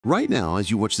Right now,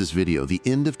 as you watch this video, the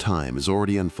end of time is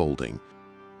already unfolding.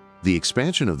 The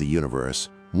expansion of the universe,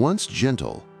 once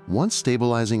gentle, once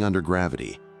stabilizing under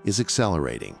gravity, is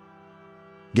accelerating.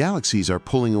 Galaxies are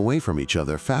pulling away from each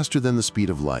other faster than the speed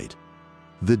of light.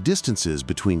 The distances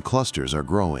between clusters are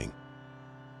growing.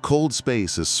 Cold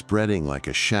space is spreading like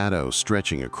a shadow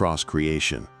stretching across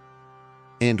creation.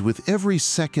 And with every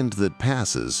second that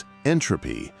passes,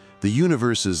 entropy, the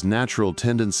universe's natural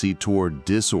tendency toward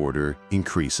disorder,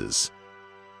 increases.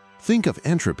 Think of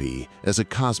entropy as a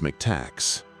cosmic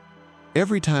tax.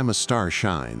 Every time a star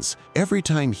shines, every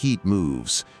time heat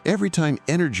moves, every time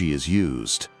energy is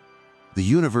used, the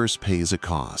universe pays a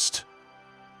cost.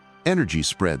 Energy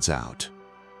spreads out.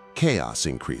 Chaos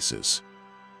increases.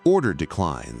 Order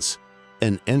declines,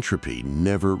 and entropy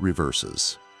never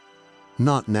reverses.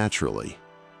 Not naturally.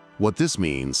 What this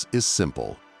means is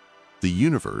simple. The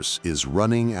universe is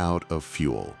running out of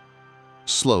fuel.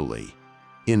 Slowly,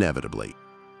 inevitably,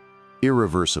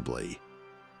 irreversibly.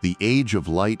 The age of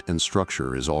light and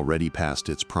structure is already past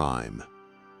its prime.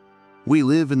 We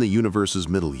live in the universe's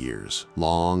middle years,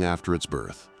 long after its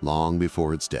birth, long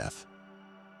before its death.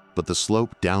 But the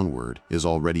slope downward is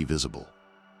already visible.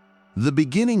 The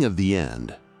beginning of the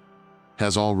end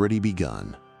has already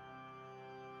begun.